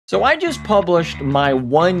So I just published my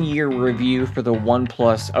 1-year review for the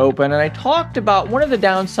OnePlus Open, and I talked about one of the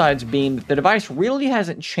downsides being that the device really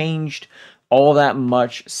hasn't changed all that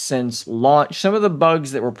much since launch. Some of the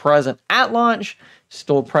bugs that were present at launch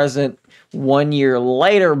still present 1 year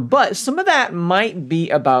later, but some of that might be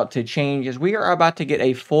about to change as we are about to get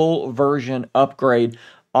a full version upgrade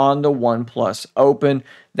on the OnePlus Open.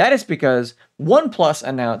 That is because OnePlus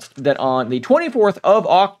announced that on the 24th of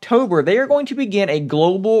October, they are going to begin a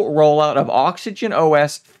global rollout of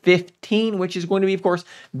OxygenOS 15, which is going to be, of course,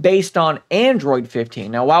 based on Android 15.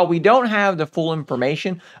 Now, while we don't have the full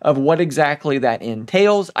information of what exactly that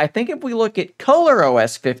entails, I think if we look at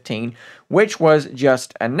ColorOS 15, which was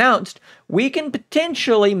just announced, we can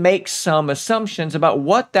potentially make some assumptions about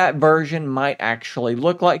what that version might actually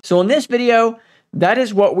look like. So in this video, that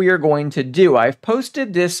is what we are going to do. I've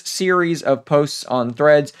posted this series of posts on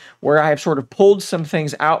Threads where I have sort of pulled some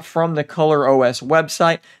things out from the ColorOS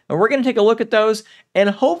website, and we're going to take a look at those and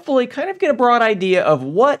hopefully kind of get a broad idea of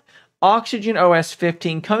what OxygenOS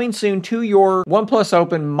 15 coming soon to your OnePlus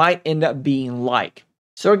Open might end up being like.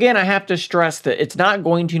 So again, I have to stress that it's not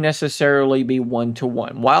going to necessarily be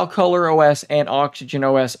one-to-one. While ColorOS and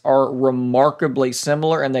OxygenOS are remarkably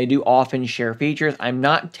similar and they do often share features, I'm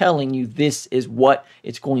not telling you this is what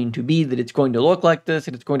it's going to be, that it's going to look like this,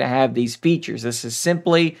 and it's going to have these features. This is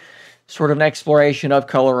simply sort of an exploration of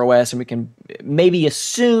ColorOS, and we can maybe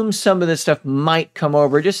assume some of this stuff might come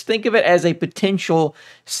over. Just think of it as a potential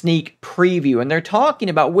sneak preview. And they're talking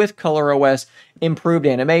about, with ColorOS, improved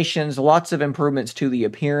animations, lots of improvements to the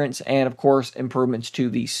appearance, and of course, improvements to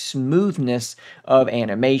the smoothness of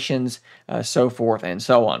animations, so forth and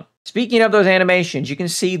so on. Speaking of those animations, you can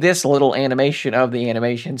see this little animation of the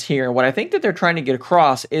animations here. And what I think that they're trying to get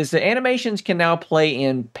across is that animations can now play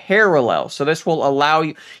in parallel. So this will allow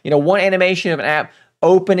you, one animation of an app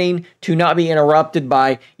opening to not be interrupted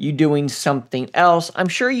by you doing something else. I'm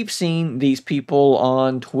sure you've seen these people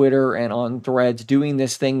on Twitter and on Threads doing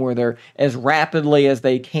this thing where they're as rapidly as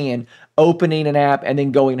they can opening an app and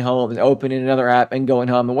then going home and opening another app and going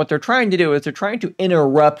home. And what they're trying to do is they're trying to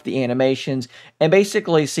interrupt the animations and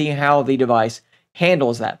basically see how the device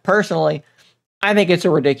handles that. Personally, I think it's a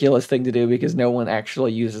ridiculous thing to do because no one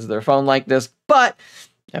actually uses their phone like this, but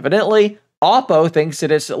evidently Oppo thinks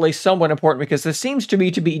that it's at least somewhat important because this seems to me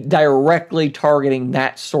to be directly targeting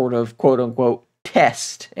that sort of quote-unquote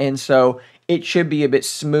test. And so it should be a bit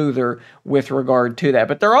smoother with regard to that.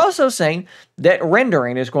 But they're also saying that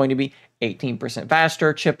rendering is going to be 18%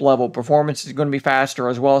 faster. Chip level performance is going to be faster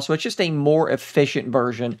as well. So it's just a more efficient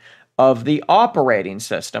version of the operating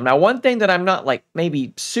system. Now, one thing that I'm not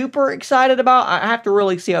maybe super excited about, I have to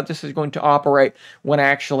really see how this is going to operate when I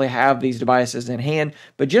actually have these devices in hand.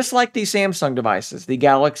 But just like the Samsung devices, the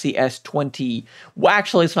Galaxy S20, well,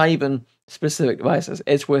 actually, it's not even specific devices.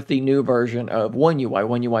 It's with the new version of One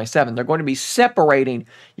UI 7. They're going to be separating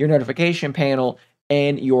your notification panel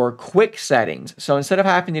and your quick settings. So instead of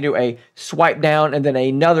having to do a swipe down and then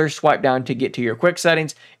another swipe down to get to your quick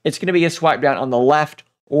settings, it's going to be a swipe down on the left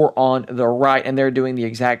or on the right, and they're doing the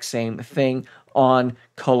exact same thing on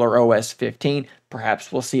ColorOS 15. Perhaps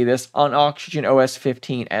we'll see this on OxygenOS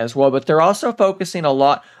 15 as well, but they're also focusing a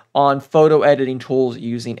lot on photo editing tools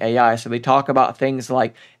using AI. So they talk about things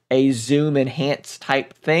like a zoom enhance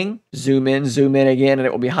type thing. Zoom in again, and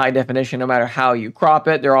it will be high definition no matter how you crop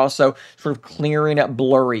it. They're also sort of clearing up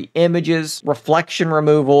blurry images, reflection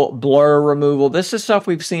removal, blur removal. This is stuff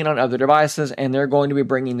we've seen on other devices, and they're going to be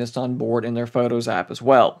bringing this on board in their Photos app as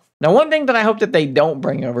well. Now, one thing that I hope that they don't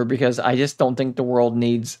bring over, because I just don't think the world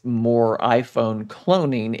needs more iPhone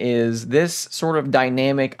cloning, is this sort of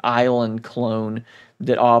dynamic island clone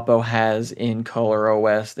that Oppo has in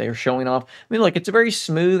ColorOS. They're showing off, look, it's a very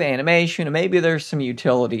smooth animation, and maybe there's some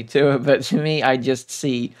utility to it, but to me, I just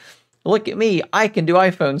see, look at me, I can do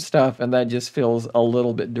iPhone stuff, and that just feels a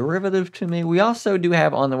little bit derivative to me. We also do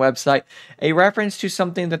have on the website a reference to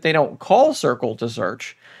something that they don't call Circle to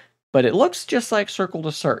Search, but it looks just like Circle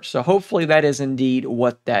to Search, so hopefully that is indeed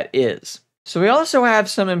what that is. So we also have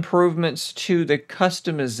some improvements to the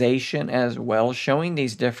customization as well, showing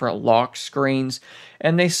these different lock screens,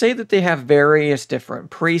 and they say that they have various different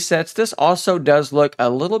presets. This also does look a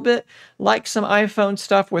little bit like some iPhone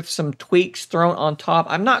stuff with some tweaks thrown on top.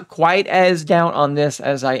 I'm not quite as down on this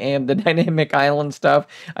as I am the dynamic island stuff.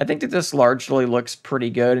 I think that this largely looks pretty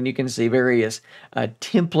good, and you can see various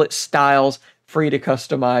template styles, free to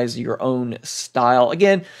customize your own style.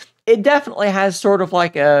 Again, it definitely has sort of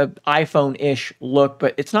like a iPhone-ish look,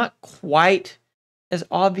 but it's not quite as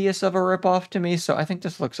obvious of a ripoff to me, so I think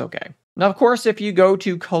this looks okay. Now, of course, if you go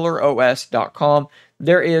to ColorOS.com,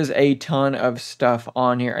 there is a ton of stuff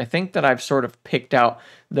on here. I think that I've sort of picked out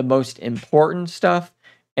the most important stuff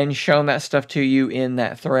and shown that stuff to you in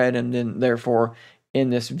that thread, and then therefore in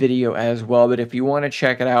this video as well. But if you want to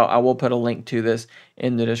check it out, I will put a link to this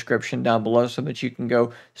in the description down below so that you can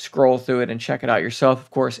go scroll through it and check it out yourself. Of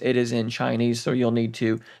course, it is in Chinese, so you'll need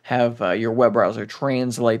to have your web browser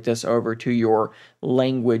translate this over to your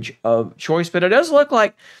language of choice. But it does look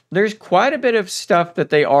like there's quite a bit of stuff that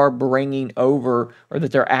they are bringing over, or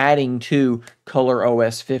that they're adding to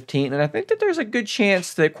ColorOS 15, and I think that there's a good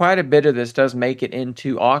chance that quite a bit of this does make it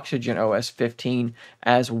into OxygenOS 15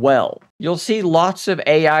 as well. You'll see lots of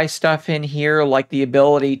AI stuff in here, like the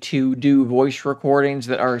ability to do voice recordings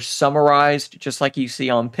that are summarized, just like you see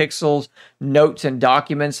on Pixels, notes and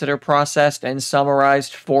documents that are processed and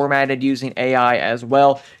summarized, formatted using AI as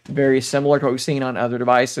well. Very similar to what we've seen on other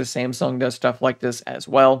devices. Samsung does stuff like this as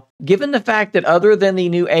well. Given the fact that other than the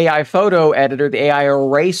new AI photo editor, the AI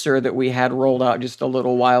eraser that we had rolled out just a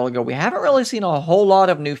little while ago, we haven't really seen a whole lot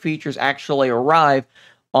of new features actually arrive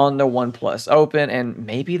on the OnePlus Open, and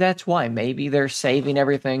maybe that's why. Maybe they're saving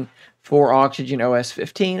everything for OxygenOS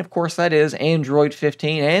 15. Of course, that is Android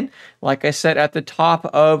 15, and like I said at the top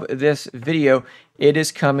of this video, it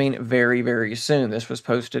is coming very, very soon. This was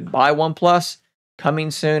posted by OnePlus,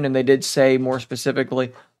 coming soon, and they did say more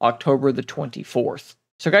specifically October the 24th.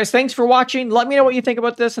 So guys, thanks for watching. Let me know what you think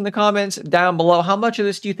about this in the comments down below. How much of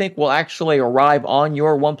this do you think will actually arrive on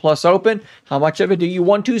your OnePlus Open? How much of it do you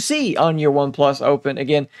want to see on your OnePlus Open?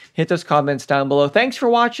 Again, hit those comments down below. Thanks for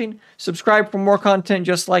watching. Subscribe for more content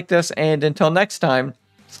just like this. And until next time,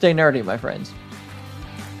 stay nerdy, my friends.